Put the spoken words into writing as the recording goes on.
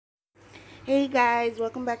Hey guys,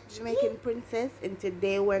 welcome back to Jamaican Princess, and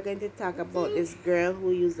today we're going to talk about this girl who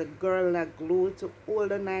used a Gorilla Glue to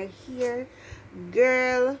hold on her hair.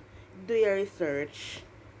 Girl, do your research.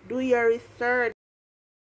 Do your research.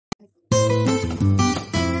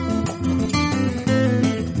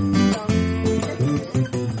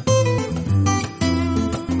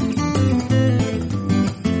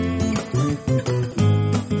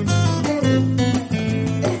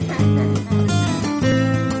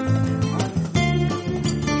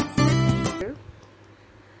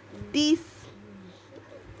 This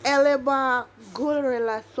Eleba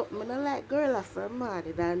Gorilla something. I like Gorilla for mad,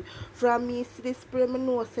 and from me see this spray I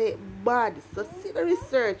know say it bad. So see the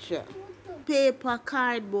researcher. Paper,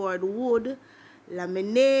 cardboard, wood,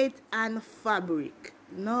 laminate and fabric.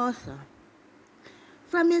 No sir.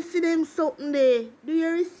 From you see them something there. Do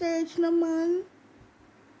your research no man.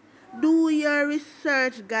 Do your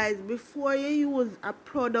research guys before you use a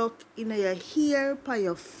product in your hair, for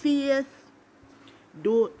your face.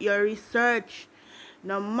 Do your research.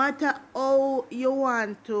 No matter how you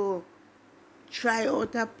want to try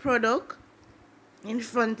out a product in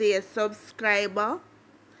front of your subscriber,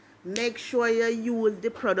 make sure you use the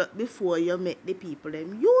product before you make the people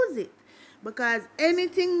them use it. Because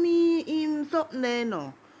anything me in something there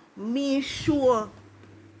now, me sure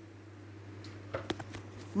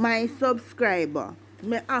my subscriber,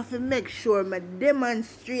 me have to make sure me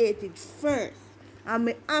demonstrate it first. And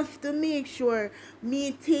me have to make sure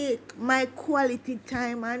me take my quality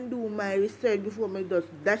time and do my research before me just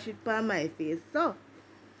dash it on my face. So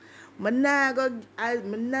me not go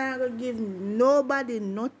give nobody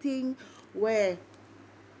nothing where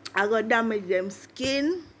I go damage them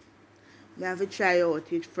skin. Me have to try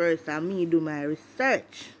out it first and me do my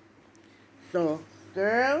research. So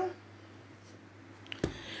girl,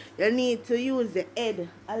 you need to use the head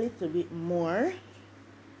a little bit more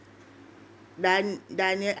than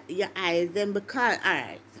your eyes then, because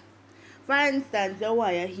alright, for instance, you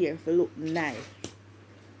want your hair to look nice,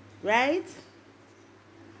 right?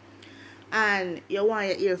 And you want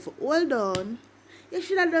your ear to hold on. You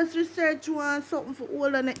should have just research one something for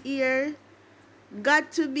hold on the ear.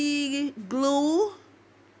 Got to be glue.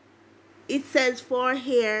 It says for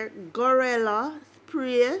hair, Gorilla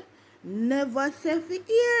spray. Never say for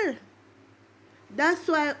ear. That's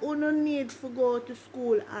why you don't need to go to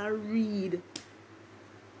school and read.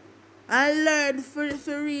 And learn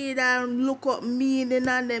to read and look up meaning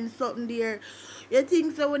and them something there. You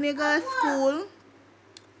think so when you go to school,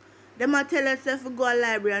 they might tell yourself to go to the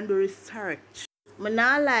library and do research. I'm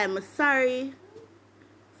not lie, I'm sorry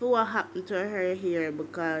for what happened to her here,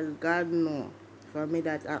 because God knows. For me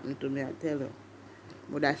that happened to me, I tell you.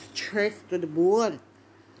 But that's stress to the bone.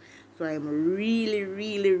 So I'm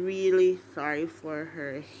really sorry for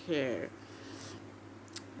her hair.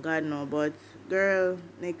 God no, but girl,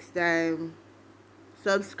 next time,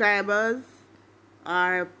 subscribers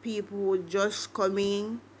are people who just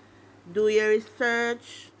coming, do your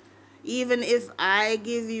research. Even if I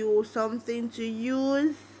give you something to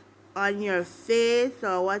use on your face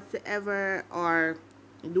or whatsoever, or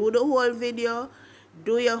do the whole video,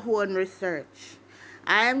 do your own research.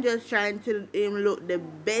 I am just trying to look the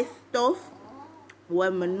best stuff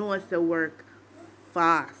when my nose to work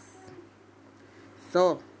fast.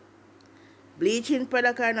 So bleaching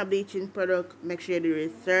product or not bleaching product, make sure you do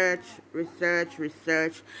research.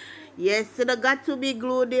 Yes, so there got to be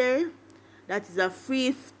glue there. That is a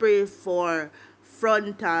free spray for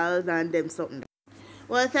frontals and them something.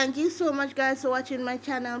 Well, thank you so much guys for watching my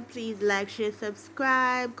channel. Please like, share,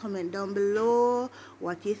 subscribe, comment down below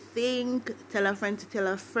what you think. Tell a friend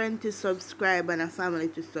to subscribe, and a family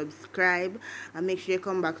to subscribe. And make sure you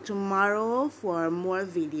come back tomorrow for more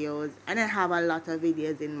videos. And I have a lot of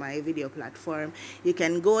videos in my video platform. You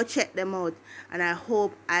can go check them out. And I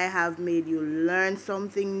hope I have made you learn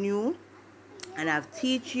something new, and I've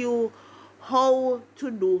teach you how to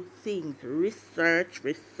do things. Research.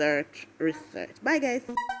 Bye guys.